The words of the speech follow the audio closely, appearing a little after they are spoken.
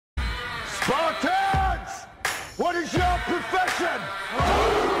Spartans! What is your profession?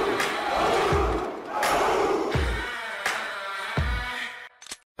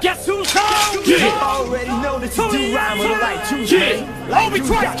 Guess who's home? Yeah. Already know that you do rhyme with a light juice, Yeah. Hold me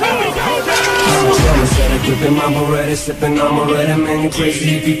twice, here we go. I'ma set it, gripping my Beretta, sipping on my Beretta. Man, you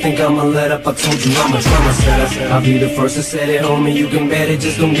crazy if you think I'ma let up. I told you I'm a drama setter. I'll be the first to set it, homie. You can bet it,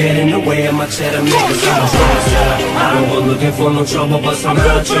 just don't get in the way of my cheddar. Niggas, I'm a drama setter. I don't go looking for no trouble, but some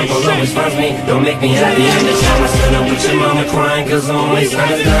out of trouble always finds me. Don't make me happy in the drama center with your mama crying, cause only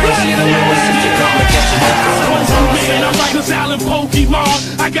son is dying. She don't know it's just a come and catch you. Man, I'm like a silent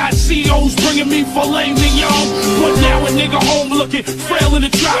Pokemon. I got COs bringing me filet mignon. But now a nigga home looking frail in the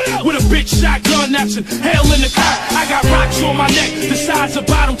drop with a big shotgun that's in hell in the cop. I got rocks on my neck the size of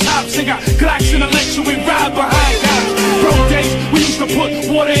bottom tops. I got Glocks in the lecture, we ride behind guys. Bro days, we used to put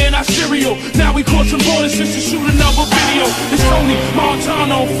water in our cereal. Now we cross some borders just to shoot another video. It's Tony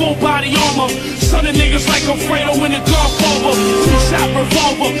Montana, full body armor. Son of niggas like Alfredo in the Godfather. Two-shot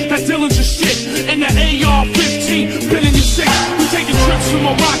revolver, that Dillinger shit. And the AR-15, been in your six. We taking trips to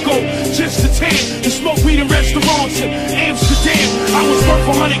Morocco, just to tan. And smoke weed in restaurants in Amsterdam. I was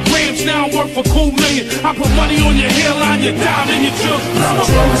worth 100 grams, now I'm worth a cool million. I put money on your hairline, your diamond, your jug. I'm a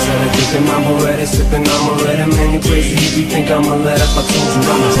drama setter, gripping my Beretta, sipping on my Beretta. Man, you crazy if you think I'ma let up. I told you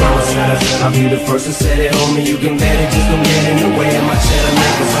I'm a drama setter. I'll be the first to set it, homie. You can bet it, just don't get in the way of my cheddar.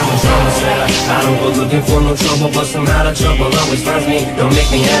 Man, cause I'm a drama setter. I don't go looking for no trouble, but some out of trouble always finds me. Don't make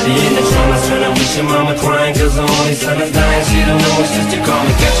me happy in the drama center with your mama crying, cause the only son is dying. She don't know it's just you call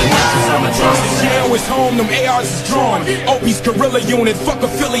me, catch your cause I'm a drama setter. Jail is home, them ARs is drawn. Opie's guerrilla unit, fuck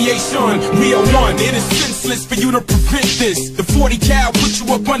affiliation. We are one, it is senseless for you to prevent this. The 40 cal put you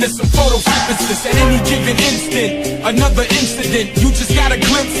up under some photosynthesis. At any given instant, another incident. You just got a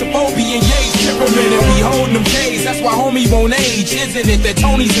glimpse of Opie and Ye's temperament, and we holding them days. That's why homie won't age, isn't it? That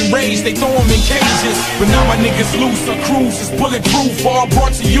Tony's enraged, they throw him in cages. But now my niggas loose, our cruise is bulletproof. All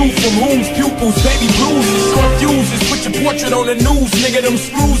brought to you from whom's pupils, baby blues and short fuses. Put your portrait on the news, nigga, them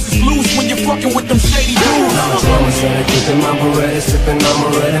screws is loose when you're fucking with them shady dudes. I'm a drama setter, gripping my Beretta, sipping on my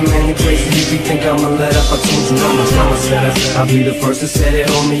Beretta. Man, you crazy if you think I'ma let up. I told you I'm a drama setter. I'll be the first to set it,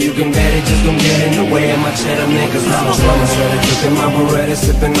 homie. You can bet it, just don't get in the way of my cheddar. Man, cause I'm a drama setter, gripping my Beretta,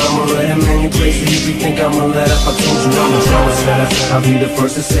 sipping on my Beretta. Man, you crazy if you think I'ma let up. I told you I'm a drama setter. I'll be the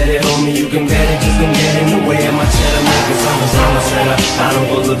first to set it, homie. You can bet it, just don't get in the way of my cheddar. Man, cause I'm a drama setter. I don't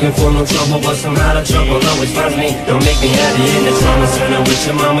go looking for no trouble, but some out of trouble always finds me. Don't make me happy in the trauma center with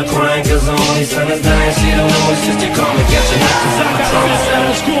your mama crying, cause the only son is dying. She don't know it's just you call me, catch your cause I'm a drama setter. I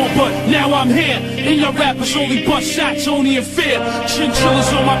was gone, but now I'm here. And your rappers only bust shots, only in fear. Chinchillas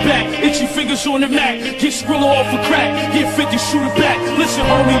on my back, itchy fingers on the Mac. Get Skrilla off a crack, get 50, shoot it back. Listen,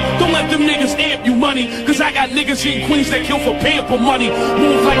 homie, don't let them niggas amp you money, cause I got niggas in Queens that kill for pamper money.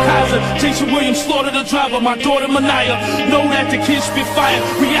 Move like Kaiser, Jason Williams slaughter the driver, my daughter Mania. Know that the kids spit fire,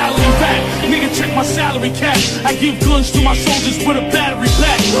 reality back. Nigga, check my salary cap. I give guns to my soldiers with a battery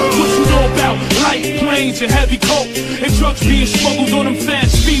pack. What you know about light planes and heavy coke and drugs being smuggled on them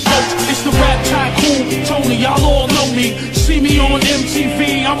fast speedboats? It's the rap tycoon, Tony, y'all all know me. See me on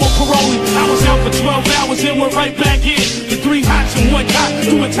MTV, I'm on parole. I was out for 12 hours and we're right back in. The 3 hots and 1 cop,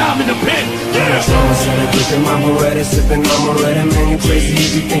 doing time in the pen. I'm a drama setter, gripping my Beretta, sipping on my Beretta. Man, you crazy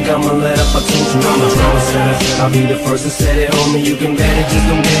if you think I'ma let up. I told you I'm a drama setter. I'll be the first to set it, homie. You can bet it, just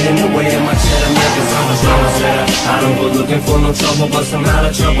don't get in the way of my cheddar. Man, cause I'm a drama setter. I don't go looking for no trouble, but some out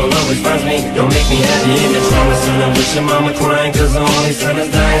of trouble always finds me. Don't make me happy in the trauma center with your mama crying, cause the only son is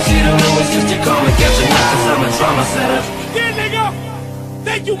dying. She don't know it's just you call me, catch your cause I'm a drama setter. Yeah, nigga!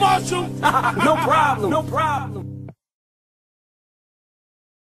 Thank you, Marshall! No problem, no problem.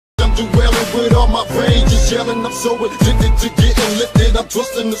 I'm dwelling with all my rage, just yelling. I'm so addicted to getting lifted. I'm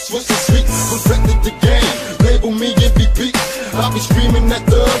twisting the switch and streets, perfected the game. Label me MVP. I'll be screaming at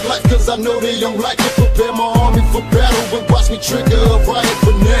thug life, cause I know they don't like it. Prepare my army for battle and watch me trigger a riot.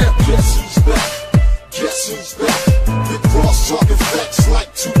 But now, guess who's back? Guess who's back? The cross-talk effects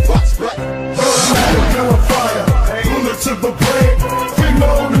like Tupac's back. On fire, bullet to the brain.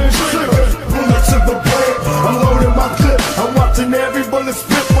 Reloading trigger, bullet to the brain. I'm loading my clip, I'm watching every bullet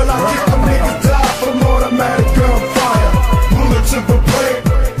spit. When I kick them niggas die from automatic gunfire. Bullet to the brain,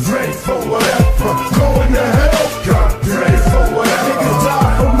 ready for whatever. Going to hell, God, ready for whatever. Niggas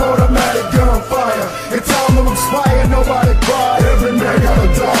die from automatic gunfire. It's time to expire, nobody cry. Every nigga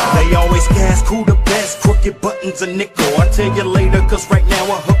die. They always ask who the best, crooked buttons a nickel. I tell you later, cause right now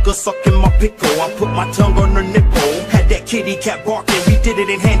a hooker sucking my pickle. I put my tongue on her nipple. Had that kitty cat barking, we did it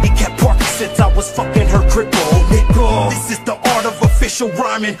in handicap parking since I was fucking her cripple. Nigga, this is the art of official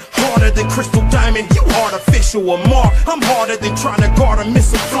rhyming. Harder than crystal diamond, you artificial or mark. I'm harder than trying to guard a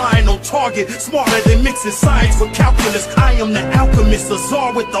missile flying on target, smarter than mixing science with calculus. I am the alchemist, a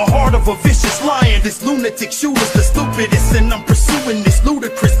czar with the heart of a vicious lion. This lunatic shooter's the stupidest, and I'm pursuing this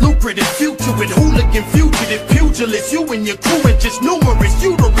ludicrous, lucrative future with hooligan, fugitive, pugilist. You and your crew are just numerous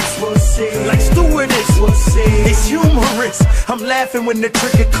uterus, like stewardess. It's humorous. I'm laughing when the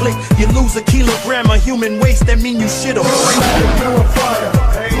trigger click. You lose a kilogram of human waste, that mean you shit a brick.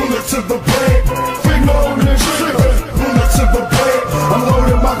 Bullet to the brain, finger on the trigger. Bullet to the brain, I'm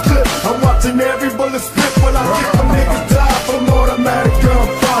loading my clip. I'm watching every bullet split when I kick my niggas die from automatic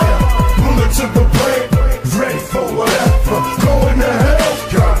gunfire. Bullet to the brain, ready for whatever. Going to hell,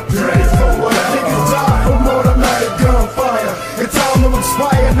 ready for whatever. Niggas die from automatic gunfire. It's time to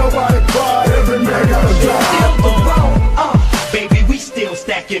expire, nobody cry. Every man gotta die. Baby, we still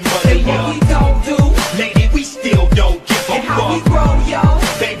stacking money, what we don't do, lady, we still don't give a and how we fuck. grow, yo.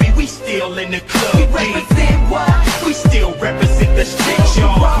 Baby, we still in the club. We represent what? We still represent the streets,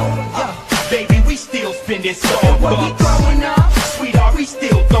 y'all. Baby, we still spending so And what we growing up, Sweetheart, we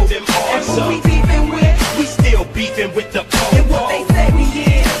still throw them and arms who we up. beefing with, We still beefing with the and what they po-po. say we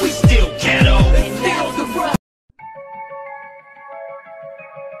is. We still ghetto. Still the rough.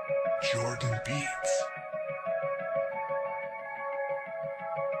 Jordan Beats.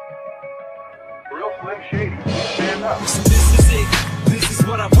 So this is it, this is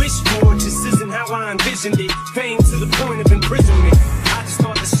what I wish for. Just isn't how I envisioned it. Fame to the point of imprisonment. I just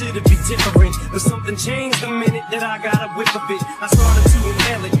thought the shit'd be different, but something changed the minute that I got a whiff of it. I started to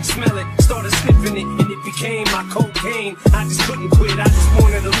inhale it, smell it, started sniffing it, and it became my cocaine. I just couldn't quit, I just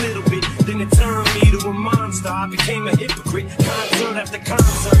wanted a little bit. Then it turned me to a monster, I became a hypocrite. Concert after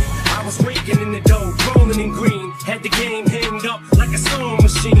concert, I was raking in the dough, rolling in green. Had the game hemmed up like a sewing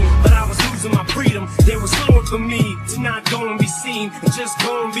machine, but I was losing my freedom. There was nowhere for me to not go and be seen, and just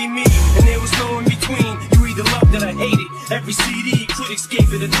go and be me. And there was no in between. You either loved it or hated. Every CD critics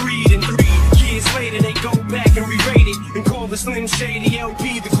gave it a 3, and 3 years later they go back and re-rate it and call the Slim Shady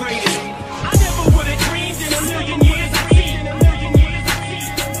LP the greatest. I never would have dreamed in a million years I'd see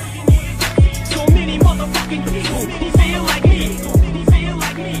so many motherfucking people who feel like me,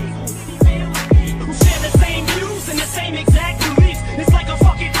 who share the same views and the same exact beliefs. It's like a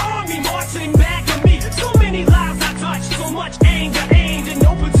fucking army marching back at me. So many lives I touched, so much anger aimed in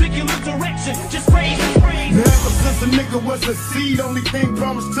no particular direction. Just praise and praise. Ever since a nigga was a seed, only thing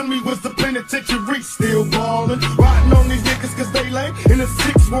promised to me was the penitentiary. Still ballin', riding on these niggas cause they lame. In a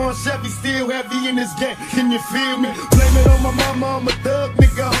 6-1 Chevy, still heavy in this game. Can you feel me? Blame it on my mama, I'm a thug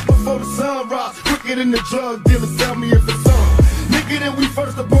nigga up before the sunrise. Quicker than the drug dealers, tell me if it's on. Nigga, then we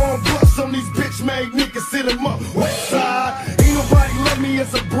first born bust on these bitch made niggas, sit 'em up. West side, ain't nobody love me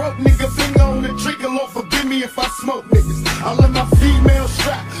as a broke nigga. Finger on the trigger, Lord forgive me if I smoke niggas. I let my female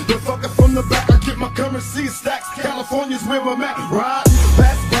strap, the fucker from the back. I get my currency stacks, California's where I'm at. Riding,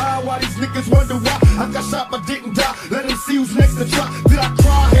 pass by, why these niggas wonder why I got shot but didn't die. Let them see who's next to try. Did I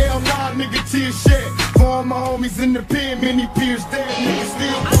cry? Hell nah, nigga, tears shed. For all my homies in the pen, many peers dead, niggas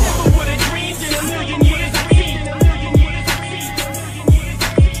still I never would have dreamed in a million years I'd see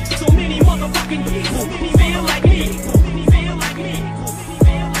so many motherfucking people who feel like me,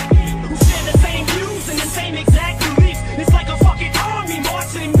 who share the same views and the same exact beliefs. It's like a fucking army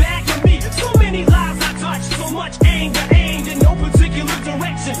marching back at me. So many lives I touched, so much anger aimed in no particular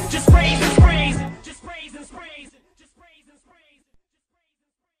direction. Just praise and praise, just praise and praise, just praise and praise.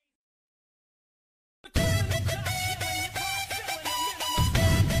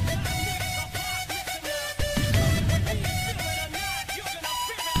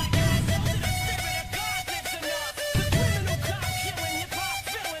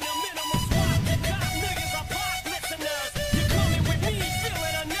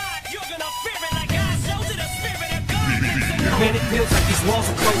 Man, it feels like these walls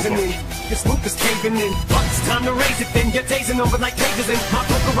are closing in. This roof is caving in. But it's time to raise it then. You're dazing over like pages in. My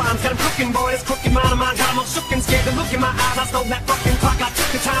poker rhymes got 'em cooking, boy. This crooked mind of mine got 'em all shook and scared to look in my eyes. I stole that fucking clock. I took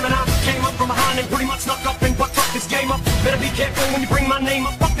the time and I came up from behind and pretty much snuck up and but fuck this game up. Better be careful when you bring my name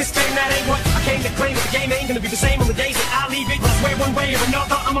up. Fuck this game, that ain't what I came to claim. But the game ain't gonna be the same on the days that I leave it. But I swear one way or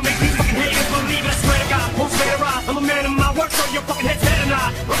another, I'ma make these fucking haters believe it. I swear to God, won't stay around. I'm a man of my word, so your fucking head's better not.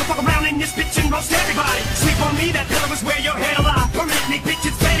 Run the fuck around in this bitch and roast everybody. Sleep on me, that pillow is where your head alive. Permanently, bitch,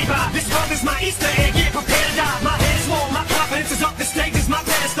 it's Betty by. This world is my Easter egg, get prepared to die. My head is warm, my confidence is up, the stage is my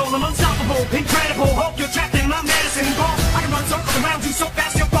pedestal. I'm unstoppable, incredible, hope you're trapped in my medicine ball. I can run circles around you so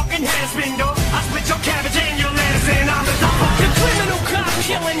fast your fucking head is spin, dog. I split your cabbage and your lettuce and I'm the fucking criminal cop,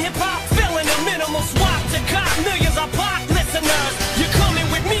 killing hip-hop, filling a minimal swap to cop. Millions of pop listeners, you're coming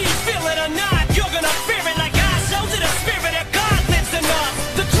with me, feel it or not. You're gonna fear it like I showed you the spirit of God lives in us.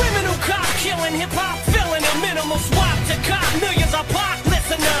 The criminal cop, killing hip-hop, filling a minimal swap to cop. Millions of pop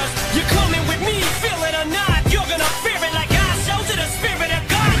listeners,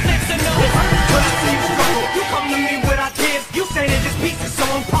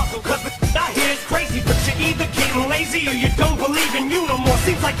 you no more.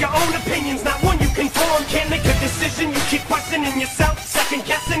 Seems like your own opinion's not one you can form. Can't make a decision, you keep questioning yourself, second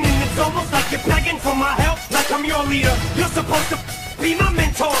guessing, and it's almost like you're begging for my help. Like I'm your leader, you're supposed to be my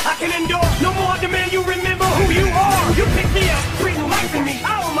mentor. I can endure no more, demand you remember who you are. You pick me up, breathing life in me.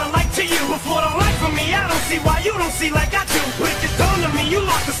 I owe my life to you. Before the life of me, I don't see why you don't see like I do. But it just dawned on me, you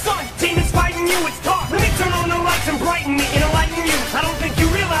lost the sun. Demons fighting you, it's dark. Let me turn on the lights and brighten me and enlighten you. I don't think you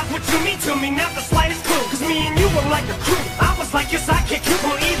realize what you mean to me, not the slightest clue. Cause me and you were like a crew. I was like your sidekick. You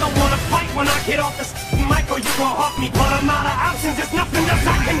gon' either wanna fight when I get off this mic, or you gon' haunt me. But I'm out of options, there's nothing else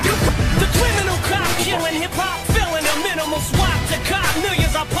I can do. The criminal cop killing hip-hop, filling a minimal swap to cop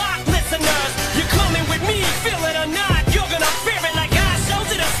millions of pop listeners. You're coming with me, feel it or not. You're gonna fear it like I showed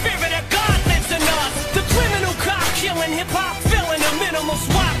you. The spirit of God lives in us. The criminal cop killing hip-hop, filling a minimal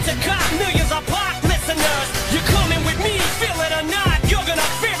swap to cop millions of pop listeners. You're coming with me, feel it or not. You're gonna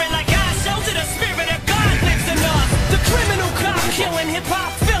fear it like I showed you. The spirit of God lives in us. The criminal cop killing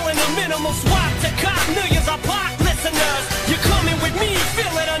hip-hop, filling a minimal swap to cop millions of pop listeners. You're coming with me,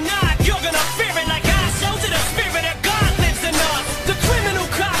 feel it or not. You're gonna fear it like I showed you. The spirit of God lives in us. The criminal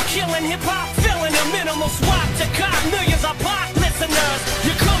cop killing hip-hop, filling a minimal swap to cop millions of pop listeners.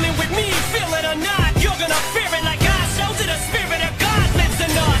 You're coming with me, feel it or not. You're gonna fear it like I showed you. The spirit of God lives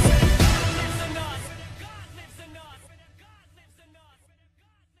in us.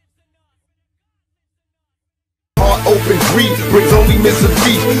 Heart open, greed brings only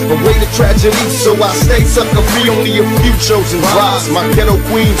misery, away to tragedy. So I stay sucker free, only a few chosen rise. My ghetto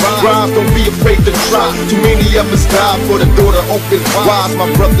queens rise, don't be afraid to try. Too many of us die for the door to open wise. My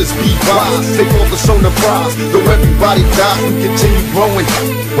brothers be wise, stay focused on the prize. Though everybody dies, we continue growing.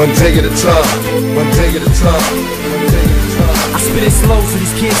 One day at a time, one day at a time, one day at a time. I spit it slow so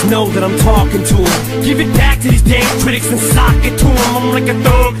these kids know that I'm talking to them. Give it back to these damn critics and sock it to them. I'm like a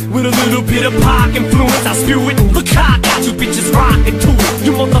thug with a little bit of pop influence. I spew it and look how I got you bitches rocking to it.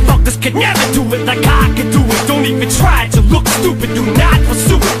 You motherfuckers can never do it like I can do it. Don't even try it, you look stupid, do not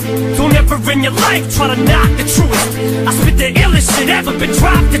pursue it. Don't ever in your life try to knock the truest. I spit the illest shit ever been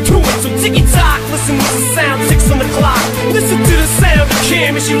dropped into it. So ticky tock, listen to the sound, 6 on the clock. Listen to the sound of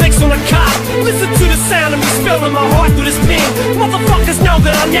Kim as she licks on the cop. Listen to the sound of me spilling my heart through this pen. Motherfuckers know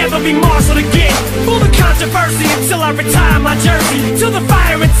that I'll never be marshaled again. Full of controversy until I retire my jersey. Till the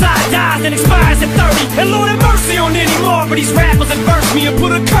fire inside dies and expires at 30. And Lord have mercy on any more of these rappers that verse me and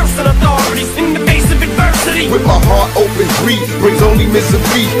put a curse on authorities in the face of adversity. With my heart open, greed brings only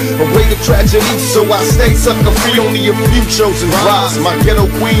misery, away to tragedy. So I stay sucker free, only a few chosen rise. My ghetto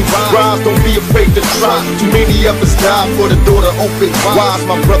queens rise, don't be afraid to try. Too many of us die for the door to open wise.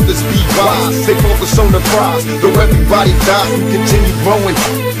 My brothers be wise, stay focused on the prize. Though everybody dies, we continue growing.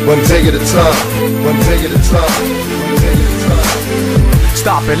 One day at a time, one day at a time, one day at a time.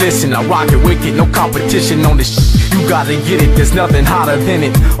 Stop and listen, I rock it wicked, no competition on this shit. You gotta get it, there's nothing hotter than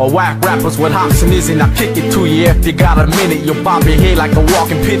it. Or whack rappers with hops and isn't, I kick it to you if you got a minute. You'll bob your head like a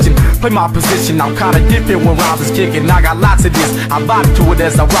walking pigeon. Play my position, I'm kinda different when rhymes is kicking. I got lots of this, I vibe to it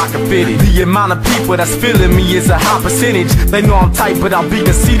as I rock and fit it. The amount of people that's feeling me is a high percentage. They know I'm tight, but I'll be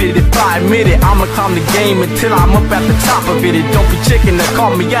conceited if I admit it. I'ma climb the game until I'm up at the top of it. Don't be checking to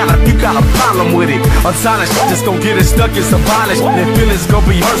call me out if you got a problem with it. Unsilenced, just gon' get it stuck, it's abolished. And feelings gon'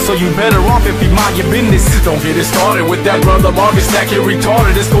 be hurt, so you better off if you mind your business. Don't get it started with that brother Marcus, that kid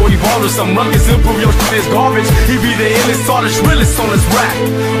retarded. It's gon' evolve to some ruckus, improve your shit is garbage. He be the illest, hardest, realest on his rap.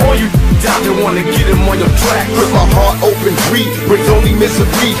 All you out there wanna get him on your track. With my heart open, greed brings only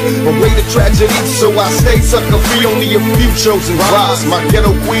misery, away to tragedy. So I stay sucker free, only a few chosen rise. My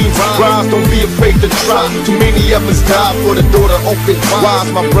ghetto queens rise, don't be afraid to try. Too many of us die for the door to open wise.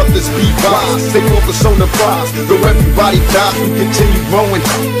 My brothers be wise, stay focused on the prize. Though everybody dies, we continue growing.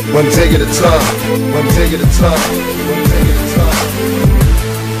 One day at a time, one day at a time, one day at a time.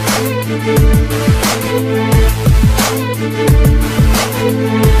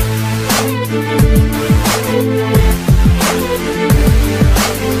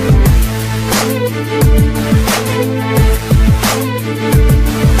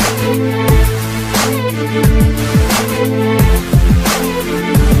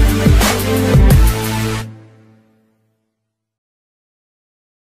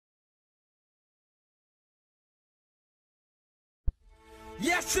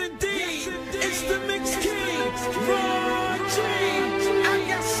 Yes indeed, it's the Mix King, Ron G. I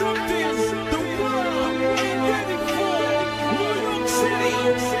got something the world ain't ready for. New York City,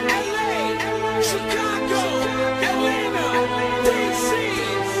 LA, Chicago, Atlanta, DC,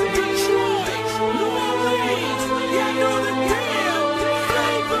 Detroit, New Orleans. You know the deal,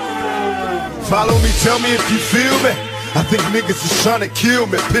 flavor. Follow me, tell me if you feel me. I think niggas is trying to kill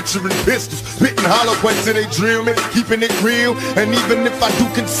me, picturing pistols, spitting hollow points till they drill me, keeping it real. And even if I do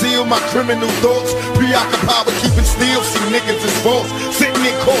conceal my criminal thoughts, preoccupied with keeping still, see niggas is false. Sitting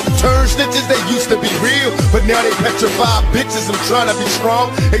in court, turn snitches, they used to be real, but now they petrified bitches. I'm trying to be strong.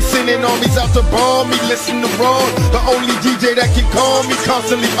 They sending armies out to bomb me, listen to Ron, the only DJ that can calm me,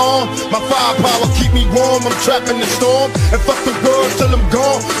 constantly on. My firepower keep me warm, I'm trapping the storm. And fuck the world till I'm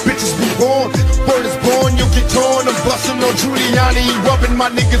gone, bitches be born. Word is born, you'll get torn. I'm busting on Giuliani, rubbing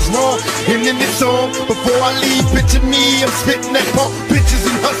my niggas wrong. And in this song, before I leave, picture me, I'm spitting that punk bitches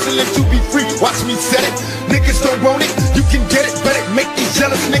and hustling to be free. Watch me set it, niggas don't want it, you can get it, bet it, make these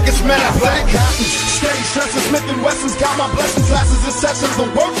jealous niggas mad. I Black cotton, steady stressing, Smith and Wesson's got my blessings, classes and sessions. The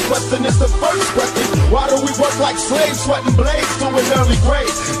worst question is the first question. Why do we work like slaves, sweating blades to an early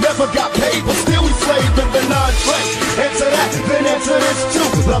grave? Never got paid, but still we slave in the non-trade. Answer that, then answer this too.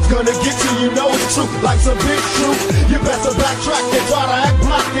 Love's gonna get you, you know it's true. Life's a big truth. You better backtrack and try to act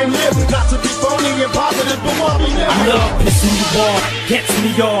black and live. Not to be phony and positive, but want me now. I love pissing you off, gets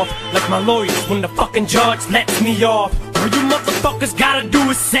me off, like my lawyers when the fucking judge lets me off. All you motherfuckers gotta do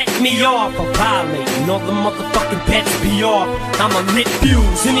is set me off. I'm violating all the motherfucking pets be off. I'm a lit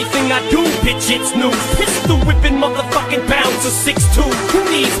fuse, anything I do, bitch, it's news. Pistol whipping motherfucking pounds of 6'2". Who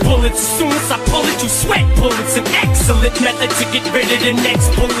needs bullets? As soon as I pull it, you sweat bullets. An excellent method to get rid of the next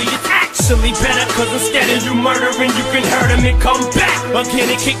bully. It's actually better, cause instead of you murdering, you can hurt him and come back again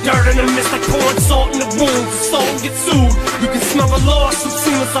and kick dirt in him. It's like pouring salt in the wounds. The soul gets sued. You can smell the loss as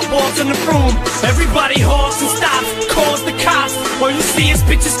soon as I walk in the room. Everybody halts and stops, calls the cops. All you see is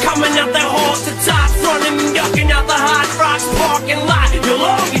bitches coming out their halls to top, running and yucking out the Hot Rocks parking lot. You'll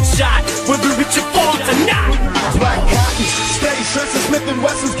all get shot, whether it's your fault or not. Black cotton, steady stressing, Smith and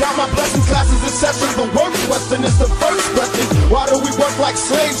Wesson's got my blessings, classes and sessions. The worst question is the first question. Why do we work like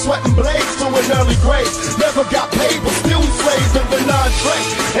slaves, sweating blades to an early grave? Never got paid, but still we slaves in the non-trade.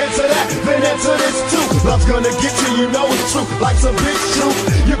 Answer that, then answer this too. Love's gonna get you, you know it's true. Life's a big truth.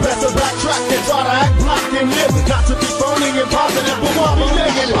 You better backtrack and try to act black and live. Not to be phony and positive, but want me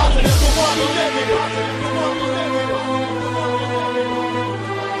negative. Positive, but want me negative. Positive, but want me negative.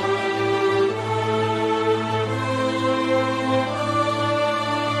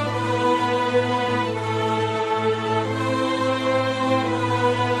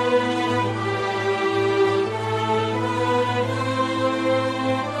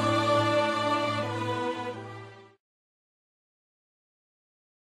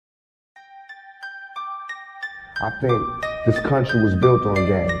 I think this country was built on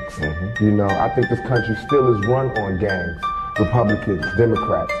gangs. You know, I think this country still is run on gangs. Republicans,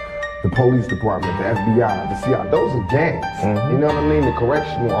 Democrats, the police department, the FBI, the CIA, those are gangs. You know what I mean? The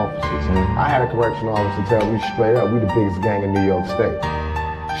correctional officers. I had a correctional officer tell me straight up, we the biggest gang in New York State.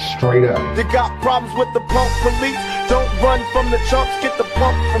 Straight up. You got problems with the punk police? Don't run from the chumps, get the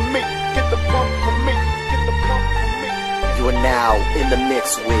pump from me. Get the pump from me. Get the pump from me. You are now in the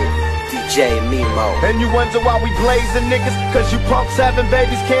mix with DJ Mimo. And you wonder why we blaze the niggas? Cause you punks having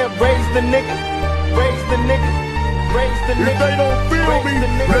babies can't raise the niggas. Raise the niggas. Raise the niggas. If they don't feel me,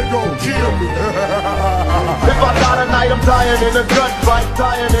 they gon' kill me. If I die tonight, I'm dying in a gunfight.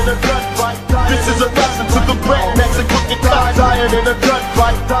 Dying in a gunfight. This is a lesson to the rednecks and crooked cops. Dying in a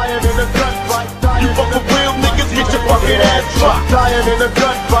gunfight. Dying in a gunfight. You fuck with real niggas, get your fucking ass dropped. Dying in a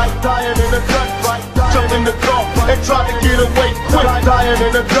gunfight. Dying in a gunfight. Jump in the car and try to get away quick. Dying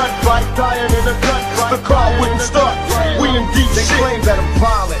in a gunfight. Dying in a gunfight. The car wouldn't start. We in deep shit. They claim that I'm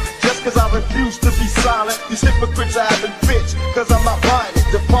violent just cause I refuse to be silent. These hypocrites are having bitch cause I'm not buying it,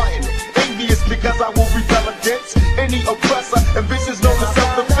 defying it. Envious because I will rebel against any oppressor and bitches know the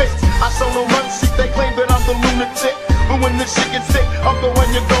self-defense. I show no mercy, they claim that I'm the lunatic, but when the shit gets thick, I'm the one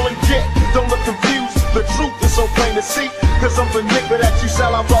you go and get. Don't look confused, the truth is so plain to see, cause I'm the nigga that you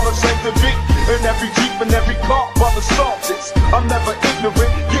sell out all the same to be. In every Jeep and every car, while the salt is, I'm never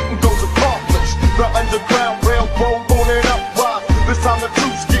ignorant, getting goals accomplished. The underground railroad rolling up wide. This time the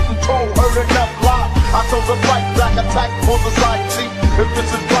truth's getting told, heard enough live. I told the fight back, attack for society. If this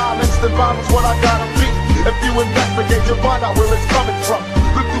is violence, then violence what I gotta be. If you investigate, you'll find out where it's coming from.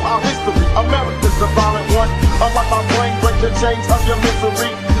 Look through our history, America's the violent one. Unlike my brain, break the chains of your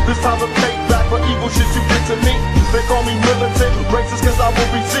misery. This time to pay back for evil shit you did to me. They call me militant, racist cause I will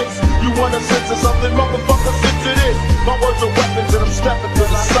resist. You wanna censor something, motherfucker, censor this. My words are weapons and I'm stepping to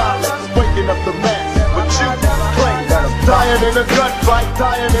the silence, waking up the mass. But you claim that I'm dying in a gunfight.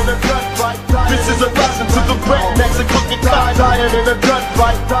 Dying in a gunfight. This is a lesson to the rednecks and crooked cops. Dying in a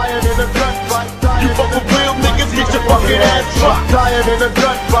gunfight. Dying in a gunfight. You fuck with real niggas, get your fucking ass dropped. Dying in a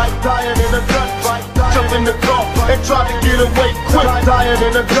gunfight. Dying in a gunfight. Jump in the car and tried to get away quick. Dying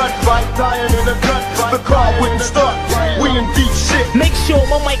in a gunfight, dying in a gunfight. The car wouldn't start, we in deep shit. Make sure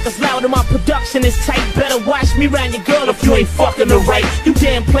my mic is loud and my production is tight. Better watch me round your girl if you ain't fucking her right. You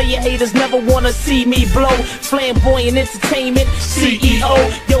damn player haters never wanna see me blow. Flamboyant entertainment, CEO.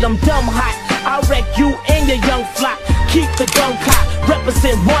 Yo, I'm dumb hot, I'll wreck you and your young flock. Keep the gun cock,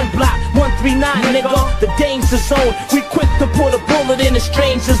 represent one block, 139 nigga, the danger zone. We quick to put a bullet in a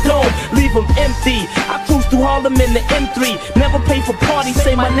stranger's dome, leave them empty. I cruise through Harlem in the M3, never pay for parties,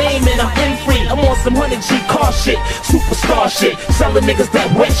 say my name and I'm in free. I'm on some 100G car shit, superstar shit, selling niggas that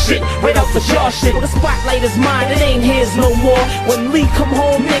wet shit, right out the jar shit. The spotlight is mine, it ain't his no more. When Lee come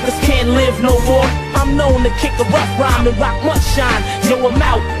home, niggas can't live no more. I'm known to kick a rough rhyme and rock much shine. Yo, I'm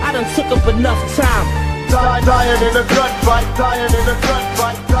out, I done took up enough time. Dying in a gunfight, dying in a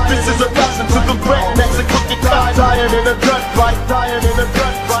gunfight. This is a lesson to the rednecks and cookie cuts. Dying in a gunfight, dying in a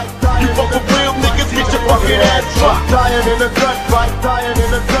gunfight. You fuck with real niggas, get your fucking ass dropped. Dying in a gunfight, dying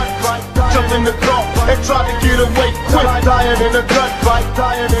in a gunfight. Jump in the car and try to get away quick. Dying in a gunfight,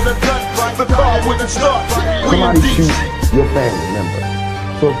 dying in a gunfight. The car wouldn't start. Somebody shoots your family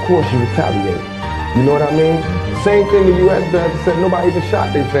member, so of course you retaliate. You know what I mean? Same thing the U.S. does, except nobody even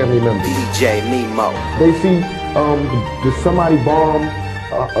shot their family members. DJ Nemo. They see somebody bomb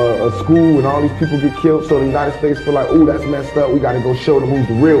a school and all these people get killed, so the United States feel like, ooh, that's messed up, we gotta go show them who's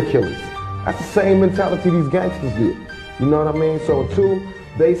the real killers. That's the same mentality these gangsters get. You know what I mean? So until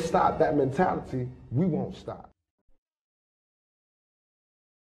they stop that mentality, we won't stop.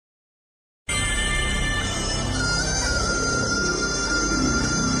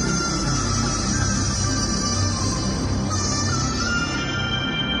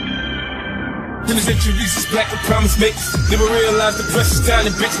 Centuries is black with promise makers. Never realized the precious time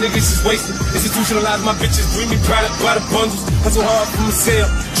and bitch niggas is wasted. Institutionalized my bitches, bring me product by the bundles. Hustle hard from the sale.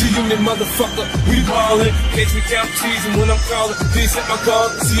 G-Unit motherfucker, we ballin'. Catch me count cheese and when I'm callin', please set my call.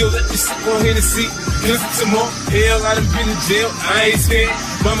 CEO let me sit on here to see. Give it some more. Hell, I done been in jail, I ain't scared.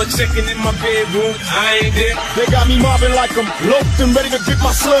 Mama checking in my bedroom, I ain't there. They got me mobbing like I'm loped and ready to get my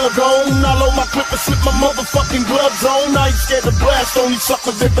slug on. I load my clip and slip my motherfucking gloves on. I ain't scared to blast on these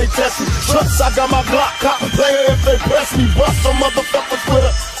suckers if they test me. Trust, I got my Glock, cop player if they press me. Bust some motherfuckers with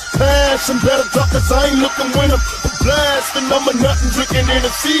a passion. Better duck, cause I ain't looking when I'm blasting. I'm a nut and drinking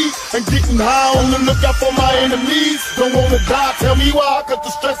Hennessy and getting high on the lookout for my enemies. Don't wanna die, tell me why, cause the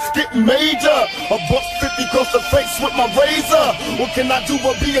stress is getting major. A $150 across the face with my razor. What can I do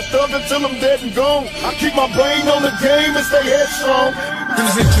but be a thug until I'm dead and gone? I keep my brain on the game and stay headstrong.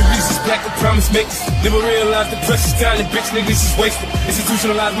 These injuries is black with promise makers. Never realized the precious time and bitch niggas is wasted.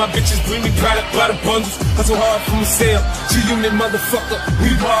 Institutionalized my bitches, bring me product by the bundles. Hustle hard from the sale. G-Unit motherfucker,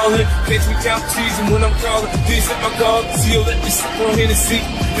 we ballin'. Catch me count cheese and when I'm callin', please set my call. CEO let me sit on here to see.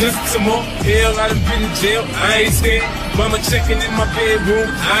 Give it some more. Hell, I done been in jail, I ain't scared. Mama checking in my bedroom,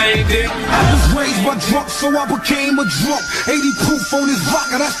 I ain't there. I was raised by drunk, so I became a drunk. 80 proof on this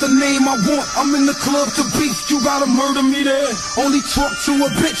vodka, that's the name I want. I'm in the club to beef, you gotta murder me there. Only talk to a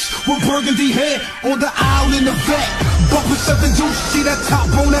bitch with burgundy hair on the aisle in the vet. Bumpin' 7 deuce, see that top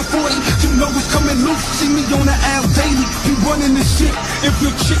on that 40. You know it's coming loose, see me on the aisle daily. Be running this shit, if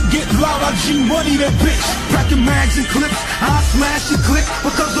your chick get loud, I G-money that bitch. Cracking mags and clips, I smash and click.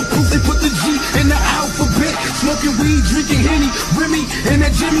 Because of proof, they put the G in the alphabet. Smoking weed, drinking Henny, Remy, and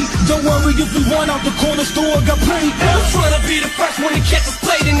that Jimmy. Don't worry if we run out the corner store, got plenty. I'm trying to be the first one to catch us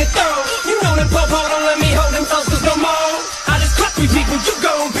played in the throw. You know that Popo don't let me hold them toasters no more. I just cut 3 people, you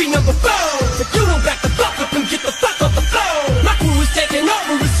gon' be number 4. If you don't back the fuck up and get the fuck off the floor, my crew is taking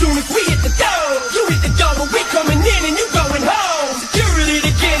over as soon as we hit the door. You hit the door, but we coming in and you going home. Security,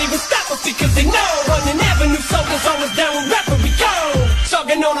 they can't even stop us because they know. Running Avenue soldiers always down wherever we go.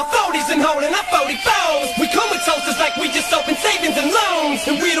 Chugging on our 40s and holding our 44s. We come with toasters like we just open savings and loans.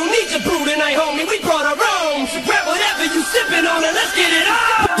 And we don't need your brew tonight, homie, we brought our own. So grab whatever you sipping on and let's get it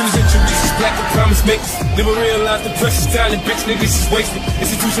on. These injuries is black with promise makers. Never realized the precious time and bitch niggas is wasted.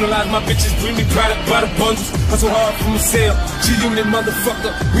 Institutionalized my bitches, bring me product by the bundles. Hustle hard from the sale. G-Unit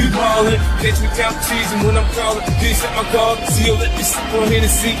motherfucker, we ballin'. Catch me count cheese and when I'm callin', please set my call. CEO let me sit on here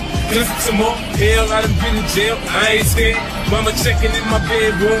to see. Give it some more. Hell, I done been in jail, I ain't scared. Mama checking in my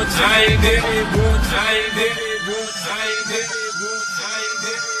bedroom, I ain't there. I ain't there. I ain't there. I ain't there.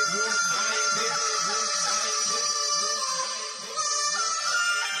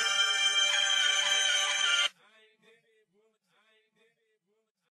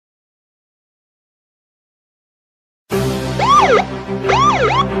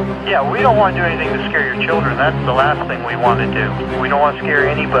 Yeah, we don't want to do anything to scare your children. That's the last thing we want to do. We don't want to scare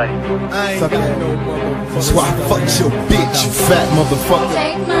anybody. I ain't got no motherfucker. That's why I fucked your bitch, you fat motherfucker.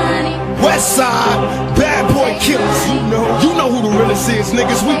 Take money. West Side, bad boy killers. You know who the realest is,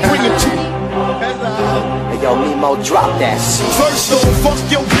 niggas. We bring it to you. Hey, yo, Nemo, drop that shit. First off, fuck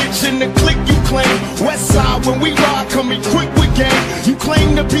your bitch in the clique you claim. West Side, when we ride, come in quick with game. You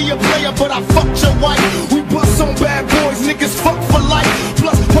claim to be a player, but I fucked your wife. We bust on bad boys, niggas fuck for life.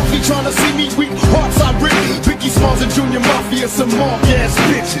 Plus, Puffy tryna see me weak, hearts I rip. Biggie Smalls and Junior Mafia, some mark-ass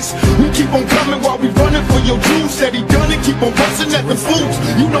bitches. We keep on coming while we running for your juice. Steady gunning, keep on busting at the fools.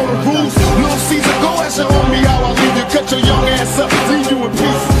 You know the rules. Little Caesar, go ask your homie how I leave you. Cut your young ass up, leave you in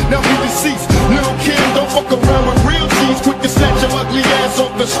peace. Now we deceased. Little Kim, don't fuck around with real G's. Quick to snatch your ugly ass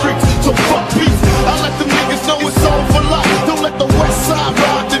off the streets. So fuck peace. I let them niggas know it's on for life. Don't let the West Side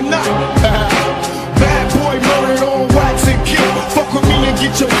ride tonight. Bad boy murdered on wax and kill. Fuck with me and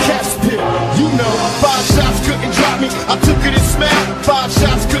get your cat spit. You know, 5 shots couldn't drop me. I took it and smacked. 5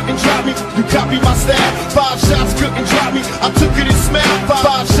 shots couldn't drop me. You copy my style. 5 shots couldn't drop me. I took it and smacked.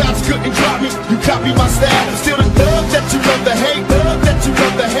 5 shots couldn't drop me. You copy my style. Still the thug that you love to hate. Thug that you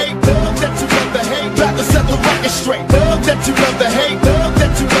love to hate. Thug that you love to hate. Back to set the record straight. Thug that you love to hate. Thug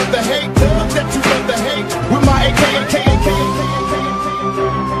that you love to hate. Thug that you love to hate. With my AK and K.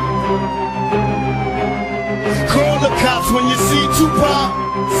 Call the cops when you see Tupac.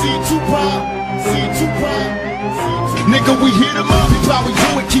 See Tupac. See Tupac. Nigga, we hit 'em up, it's how we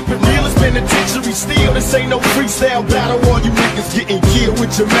do it, keep it real, it's penitentiary steel. This ain't no freestyle battle, all you niggas getting killed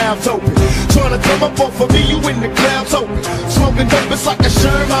with your mouth open. Tryna come up off of me, you in the clouds open. Smoking dope, it's like a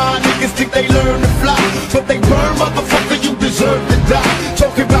Sherman. Niggas think they learn to fly, but they burn, motherfucker, you deserve to die.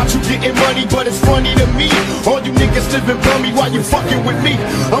 Talking about you getting money, but it's funny to me. All you niggas living bummy while you fucking with me.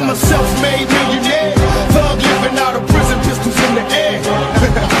 I'm a self-made millionaire, thug living out of prison, pistols in the air.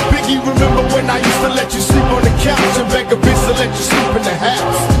 Biggie, remember when I used to let you sleep on the couch and beg a bitch to let you sleep in the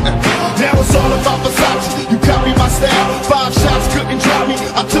house? Now it's all about Versace, you copy my style. 5 shots couldn't drop me,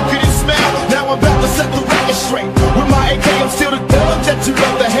 I took it and smiled. Now I'm about to set the record straight. With my AK, I'm still the thug that you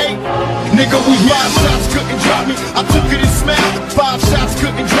love to hate. Nigga, we 5 shots couldn't drop me, I took it and smiled. 5 shots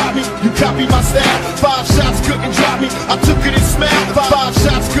couldn't drop me, you copy my style. 5 shots couldn't drop me, I took it and smiled. 5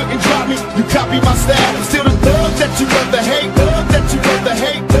 shots couldn't drop me, you copy my style. Still the thug that you love to hate. Thug that you love to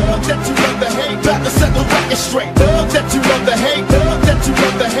hate. Thug that you love to hate. About to set the record straight. Thug that you love to hate. Thug that you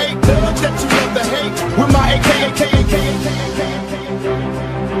love to hate. Thug that you love to hate. With my AK and K.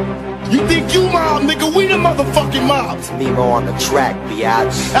 You think you mob, nigga? We the motherfucking mobs. Nemo on the track,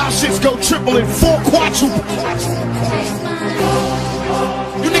 biatch. Our shits go triple and 4 quadruple.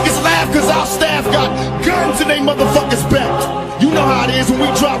 You niggas laugh cause our staff got guns in they motherfuckers' back. You know how it is when we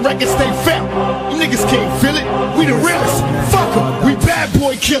drop records, they felt. You niggas can't feel it. We the realest. Fuck 'em. We bad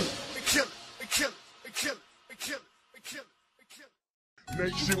boy killer.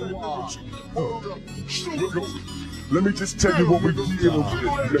 Nationwide. Let me just tell you what we dealing with,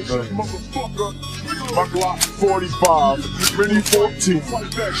 nigga. My Glock 45, Mini 14,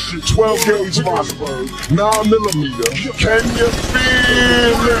 12 gauge model, 9mm. Can you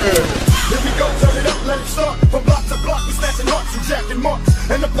feel it? Here we go, turn it up, let it start. From block to block, we snatching hearts and jacking marks.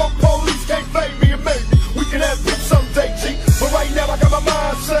 And the punk police can't fade me, and maybe we can have beef someday, G. But right now I got my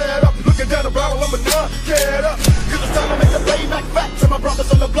mind set up. Looking down the barrel, I'm a nut, get up. Cause it's time to make the payback back. To my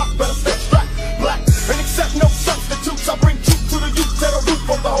brothers on the block, better stay strapped. Black, and accept no substitutes. I bring truth to the youth, tear the roof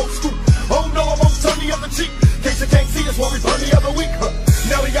of the whole school. Oh no, I won't turn the other cheek. In case you can't see us while we burn the other week.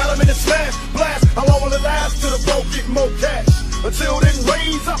 Now we got them in the smash, blast. How long will it last till the bro get more cash? Until then,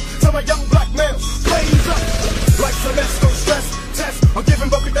 raise up, till my young black males blaze up. Like semester stress, test. I'm giving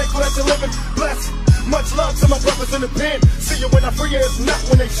but we thankful that you're living blessed. Much love to my brothers in the pen. See you when I free as not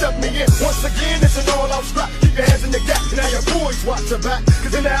when they shut me in. Once again, it's an all-out scrap. Keep your hands in the gap. Now your boys watch your back.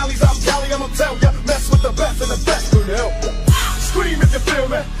 Cause in the alleys I'm Cali, I'ma tell ya. Mess with the best and the best could help ya. Scream if you feel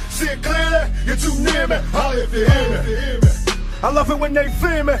me. See it clearly. You're too near me. Holla if you hear me. I love it when they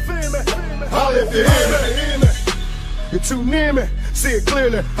fear me. Holla if you hear me. You're too near me, see it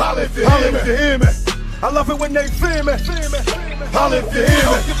clearly. Holla if you hear me. I love it when they fear me. Holla if you hear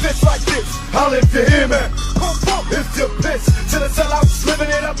me. If you bitch like this, holla if you hear me. If you bitch to the sellouts,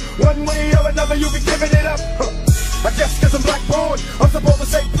 living it up. One way or another, you be giving it up. I guess cause I'm black born, I'm supposed to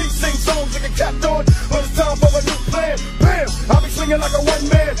say peace, sing songs and get capped on. But it's time for a new plan. Bam! I'll be swinging like a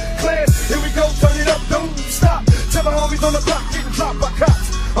one-man clan. Here we go, turn it up, don't stop. Tell my homies on the block, getting dropped by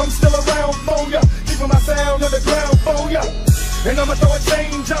cops. I'm still around for ya, keeping my sound on the ground for ya. And I'ma throw a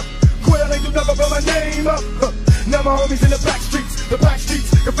change up, quit they do never blow my name up. Now my homies in the back streets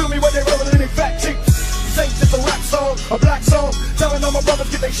can feel me when they rolling in their fat cheeks. This ain't just a rap song, a black song. telling all my brothers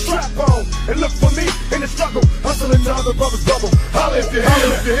get they strap on and look for me in the struggle, hustling to other brothers' bubble. Holla if you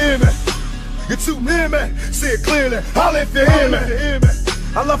hear me. You're too near me, see it clearly. Holla if you hear me.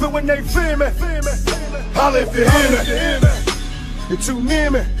 I love it when they fear me. Holla if you hear me. You're too near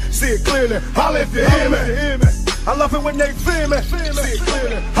me, see it clearly. Holla if you hear me. I love it when they fear me. See it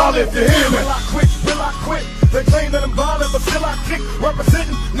clearly. Holla if you hear me. Will I quit? They claim that I'm violent, but still I kick.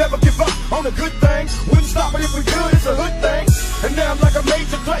 Representing, never give up on the good things. Wouldn't stop it if we could, it's a hood thing. And now I'm like a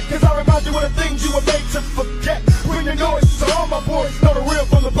major threat, cause I remind you of the things you were made to forget. Bring your noise, so all my boys know the real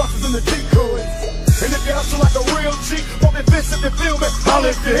from the buses and the decoys. And if you hustle like a real G, won't be fist if you feel me.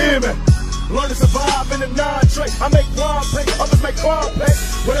 Holla if you hear me. Learn to survive in the non-trade. I make crime pay, others make crime pay.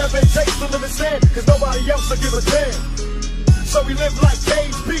 Whatever it takes to live in stand, cause nobody else will give a damn. So we live like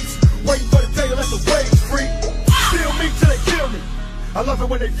cage beasts, waiting for the day to let the waves free. Steal me till they kill me. I love it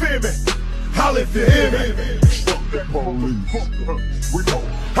when they fear me. Holla if you hear me.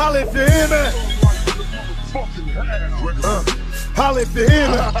 Holla if you hear me. Holla if you hear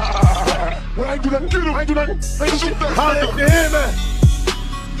me. Holla if you hear me.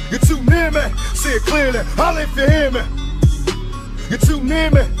 You're too near me, see it clearly. Holla if you hear me. You're too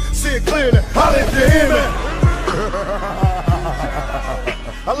near me, see it clearly. Holla if you hear me.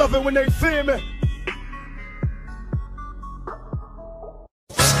 I love it when they fear me.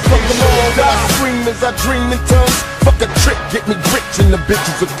 From the long I scream as I dream in tongues. Fuck a trick, get me rich and the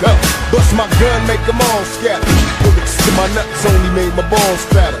bitches will come. Bust my gun, make them all scatter. Bullets to my nuts only made my balls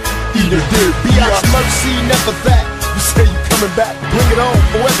fatter. Eat a deer, biatch mercy, never that. You say you coming back, bring it on,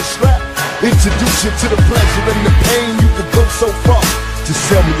 forever strap. Introduce you to the pleasure and the pain. You could go so far to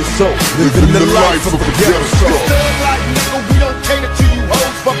sell me your soul. Living the life of a ghetto star. This thug life, nigga, we don't cater to you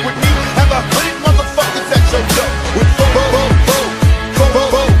hoes. Fuck with me, have 100 motherfuckers at your door. With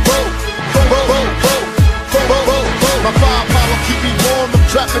my firepower keep me warm, I'm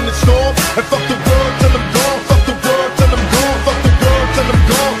trapped in the storm. And fuck the world till I'm gone, fuck the world till I'm gone, fuck the world till I'm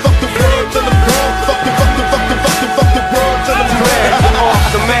gone, fuck the world till I'm gone, fuck the world till I'm gone. Off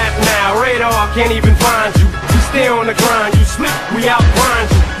the map now, radar can't even find you. We stay on the grind, you slip, we outgrind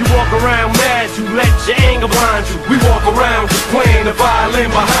you. You walk around mad, you let your anger blind you. We walk around just playing the violin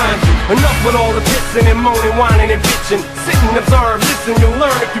behind you. Enough with all the pissing and moaning, whining and bitching. Sit and observe, listen, you'll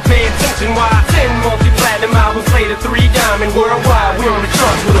learn if you pay attention. Why 10 multi-platinum albums later, 3 diamond worldwide. We on the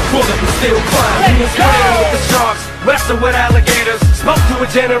charts with a bullet and still climb. We was playing with the sharks, wrestle with alligators. Spoke to a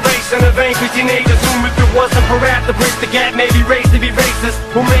generation of angry teenagers whom if it wasn't for rap to bridge the gap, maybe raised to be racist.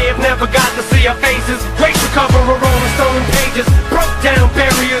 Who may have never got to see our faces. Great to cover a rolling stolen pages. Broke down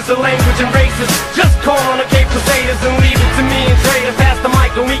barriers of language and races. Just call on the Cape Crusaders and leave it to me and Trey to pass the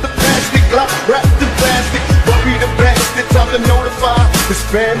mic on me. The plastic, lock, wrapped in plastic. Bury the bastard, time to notify the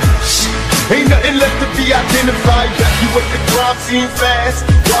Spanish. Ain't nothing left to be identified. Evacuate the crime scene fast.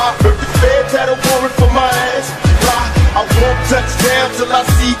 Why? Heard the feds had a warrant for my ass. Why? I won't touch down till I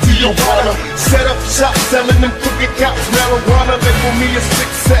see Tijuana. Set up shop, selling them crooked cops marijuana. Label me a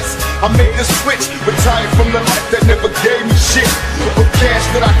success. I made a switch, retired from the life that never gave me shit. For cash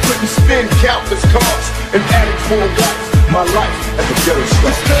that I couldn't spend, countless cars, an addict for a wife. My life as a ghetto star.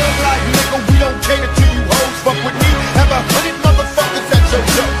 This thug life, nigga, we don't cater to you hoes. Fuck with me, have 100